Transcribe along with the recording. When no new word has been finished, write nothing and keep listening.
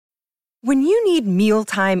When you need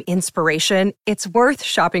mealtime inspiration, it's worth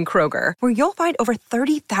shopping Kroger, where you'll find over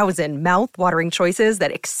 30,000 mouth-watering choices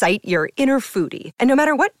that excite your inner foodie. And no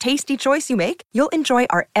matter what tasty choice you make, you'll enjoy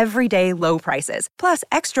our everyday low prices, plus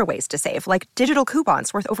extra ways to save, like digital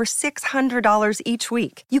coupons worth over $600 each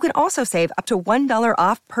week. You can also save up to $1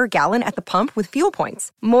 off per gallon at the pump with fuel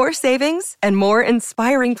points. More savings and more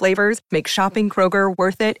inspiring flavors make shopping Kroger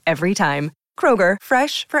worth it every time. Kroger,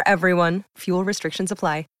 fresh for everyone. Fuel restrictions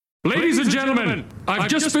apply. Ladies and gentlemen, I've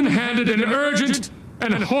just been handed an urgent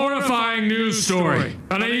and horrifying news story,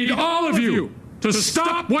 and I need all of you to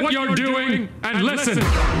stop what you're doing and listen.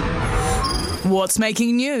 What's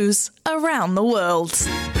making news around the world?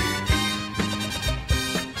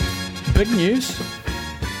 Big news.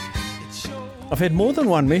 I've had more than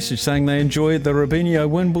one message saying they enjoyed the Robinho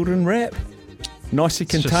Wimbledon wrap. Nicely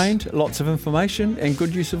contained, lots of information and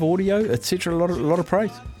good use of audio, etc. A lot of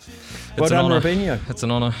praise. Well done, Robinho. It's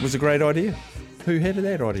an honour. It was a great idea. Who had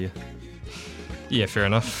that idea? Yeah, fair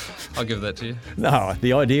enough. I'll give that to you. No,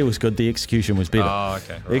 the idea was good. The execution was better. Oh,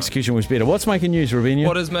 okay. Right. The execution was better. What's making news, Robinho?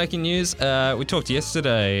 What is making news? We talked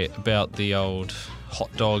yesterday about the old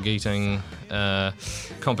hot dog eating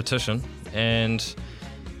competition, and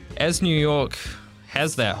as New York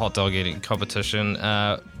has that hot dog eating competition,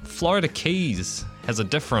 Florida Keys has a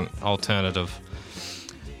different alternative.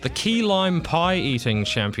 The Key Lime Pie Eating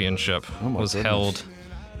Championship was held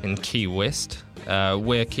in Key West,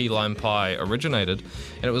 where Key Lime Pie originated,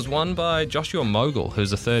 and it was won by Joshua Mogul,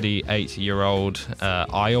 who's a 38-year-old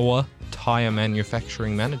Iowa tire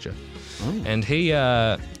manufacturing manager. And he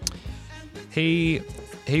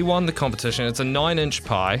won the competition. It's a 9-inch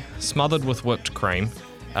pie smothered with whipped cream,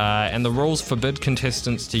 and the rules forbid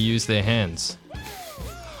contestants to use their hands.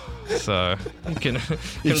 So you can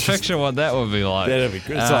picture what that would be like. That'd be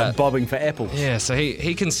good. It's like bobbing for apples. Yeah, so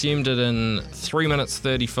he consumed it in 3 minutes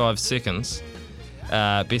 35 seconds,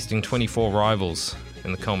 besting 24 rivals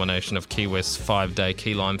in the culmination of Key West's 5-day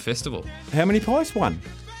Key Lime Festival. How many pies? One?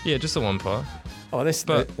 Yeah, just the one pie. Oh, that's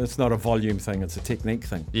not a volume thing, it's a technique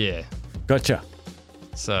thing. Yeah. Gotcha.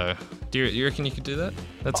 So, do you reckon you could do that?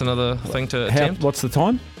 That's another thing to attempt. What's the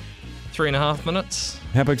time? 3.5 minutes.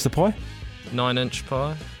 How big's the pie? 9-inch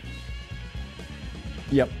pie.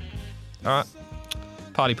 Yep. All right.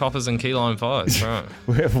 Party poppers and key lime pies. Right.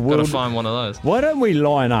 Got to find one of those. Why don't we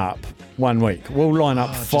line up 1 week? We'll line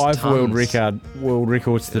up 5 world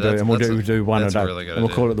records to do, and we'll do one a day. Really good and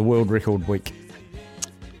we'll idea. call it the World Record Week.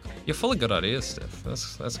 You're full of good ideas, Steph.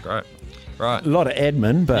 That's great. Right. A lot of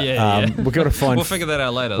admin, but we've got to find. We'll figure that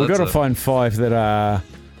out later. We've got to find 5 that are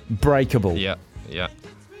breakable. Yeah.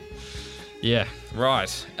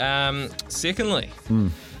 Right. Secondly,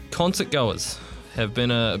 concert goers have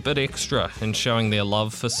been a bit extra in showing their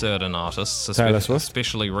love for certain artists,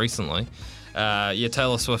 especially recently.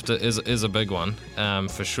 Taylor Swift is a big one,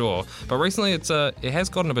 for sure. But recently it has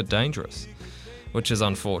gotten a bit dangerous, which is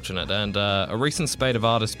unfortunate. And a recent spate of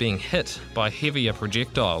artists being hit by heavier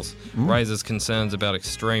projectiles raises concerns about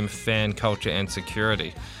extreme fan culture and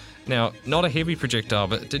security. Now, not a heavy projectile,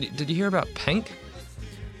 but did you hear about Pink?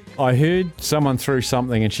 I heard someone threw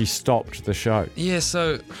something and she stopped the show. Yeah,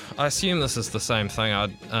 so I assume this is the same thing.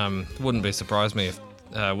 Wouldn't surprise me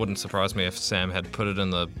if Sam had put it in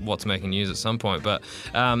the What's Making News at some point. But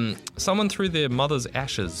someone threw their mother's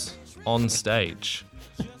ashes on stage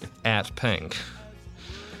at Pink,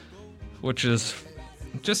 which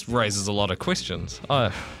just raises a lot of questions.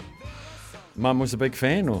 Mum was a big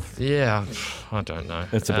fan, or? Yeah, I don't know.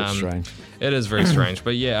 It's a bit strange. It is very strange.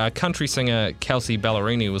 But yeah, country singer Kelsey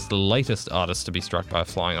Ballerini was the latest artist to be struck by a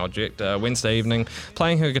flying object. Wednesday evening,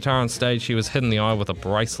 playing her guitar on stage, she was hit in the eye with a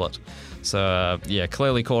bracelet. So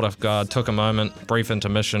clearly caught off guard, took a moment, brief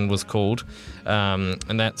intermission was called.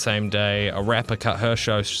 And that same day, a rapper cut her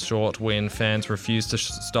show short when fans refused to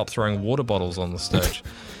stop throwing water bottles on the stage.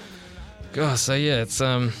 God, so yeah, it's...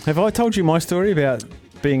 Have I told you my story about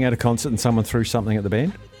being at a concert and someone threw something at the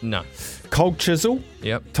band? No. Cold Chisel,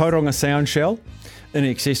 yep. Tauranga Soundshell, In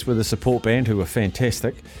Excess with a support band who were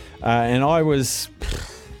fantastic. And I was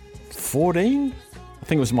 14. I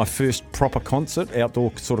think it was my first proper concert,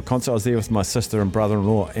 outdoor sort of concert. I was there with my sister and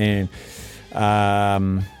brother-in-law and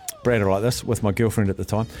Brad like this with my girlfriend at the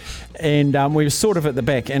time. And we were sort of at the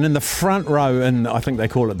back. And in the front row, and I think they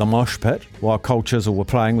call it the mosh pit, while Cold Chisel were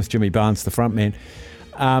playing with Jimmy Barnes, the front man,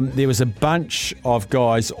 there was a bunch of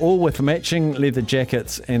guys all with matching leather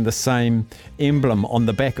jackets and the same emblem on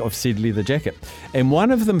the back of said leather jacket. And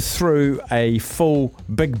one of them threw a full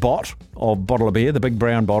big bottle of beer, the big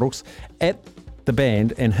brown bottles, at the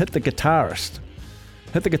band and hit the guitarist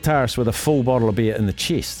with a full bottle of beer in the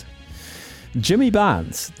chest. Jimmy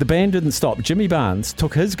Barnes, the band didn't stop. Jimmy Barnes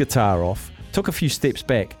took his guitar off, took a few steps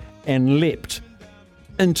back, and leapt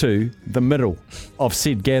into the middle of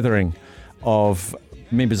said gathering of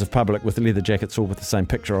members of public with the leather jackets, all with the same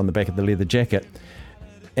picture on the back of the leather jacket,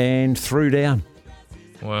 and threw down.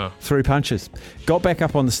 Wow. Threw punches. Got back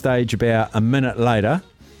up on the stage about a minute later,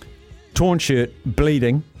 torn shirt,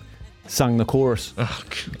 bleeding, sung the chorus. Oh,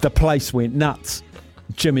 God. The place went nuts.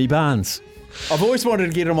 Jimmy Barnes. I've always wanted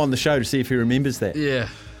to get him on the show to see if he remembers that. Yeah.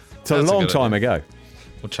 It's a long time ago.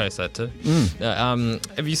 We'll chase that too.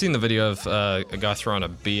 Have you seen the video of a guy throwing a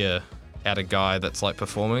beer at a guy that's like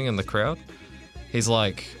performing in the crowd? He's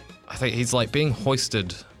like, I think he's like being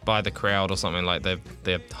hoisted by the crowd or something, like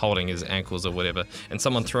they're holding his ankles or whatever, and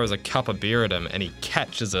someone throws a cup of beer at him and he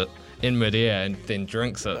catches it in midair and then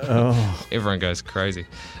drinks it. Oh. Everyone goes crazy.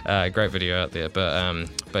 Great video out there,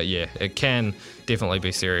 but yeah, it can definitely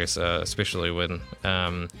be serious, especially when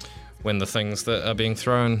the things that are being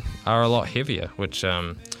thrown are a lot heavier, which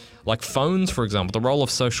like phones, for example. The role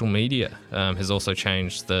of social media has also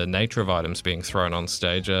changed the nature of items being thrown on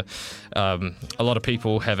stage. A lot of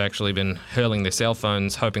people have actually been hurling their cell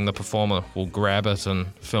phones, hoping the performer will grab it and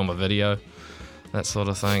film a video, that sort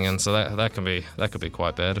of thing. And so that could be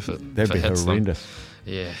quite bad if it hits horrendous.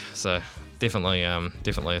 them. Yeah, so definitely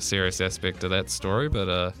a serious aspect of that story,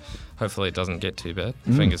 but hopefully it doesn't get too bad.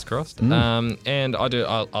 Fingers crossed. And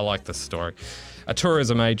I like this story. A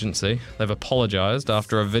tourism agency, they've apologised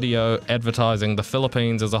after a video advertising the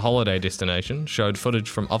Philippines as a holiday destination showed footage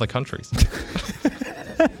from other countries.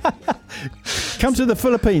 Come to the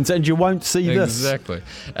Philippines and you won't see this. Exactly.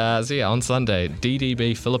 So yeah, on Sunday,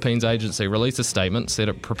 DDB Philippines Agency released a statement, said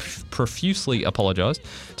it profusely apologised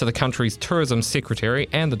to the country's tourism secretary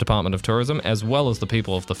and the Department of Tourism, as well as the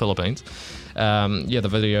people of the Philippines. The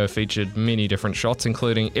video featured many different shots,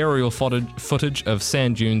 including aerial footage of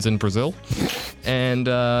sand dunes in Brazil, and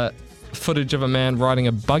footage of a man riding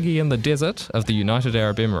a buggy in the desert of the United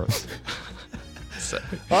Arab Emirates.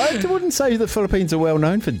 I wouldn't say the Philippines are well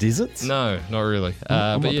known for deserts. No, not really.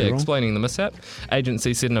 But yeah, explaining the mishap,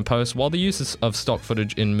 agency said in a post, while the use of stock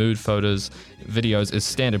footage in mood videos is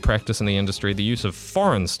standard practice in the industry, the use of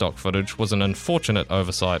foreign stock footage was an unfortunate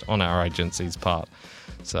oversight on our agency's part.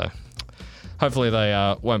 So hopefully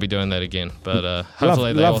they won't be doing that again. But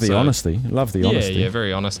hopefully they love also... the honesty. Love the honesty. Yeah,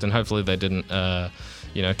 very honest. And hopefully they didn't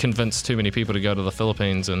convince too many people to go to the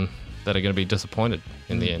Philippines and that are going to be disappointed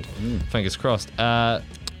in the end. Fingers crossed.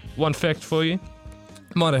 One fact for you.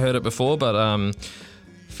 Might have heard it before, but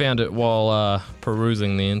found it while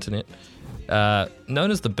perusing the internet. Known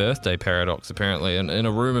as the birthday paradox, apparently. In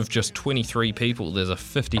a room of just 23 people, there's a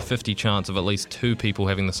 50-50 chance of at least 2 people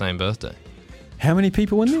having the same birthday. How many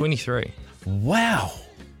people in there? 23. Wow.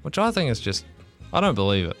 Which I think is just... I don't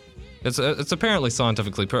believe it. It's apparently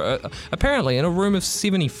scientifically... apparently, in a room of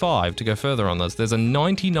 75, to go further on this, there's a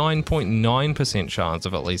 99.9% chance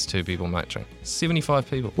of at least 2 people matching. 75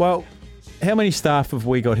 people. Well, how many staff have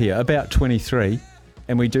we got here? About 23,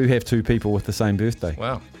 and we do have 2 people with the same birthday.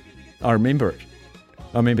 Wow. I remember it.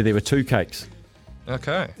 I remember there were 2 cakes.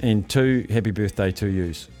 Okay. And 2 happy birthday to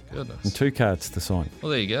yous. Goodness. And 2 cards to sign. Well,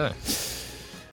 there you go.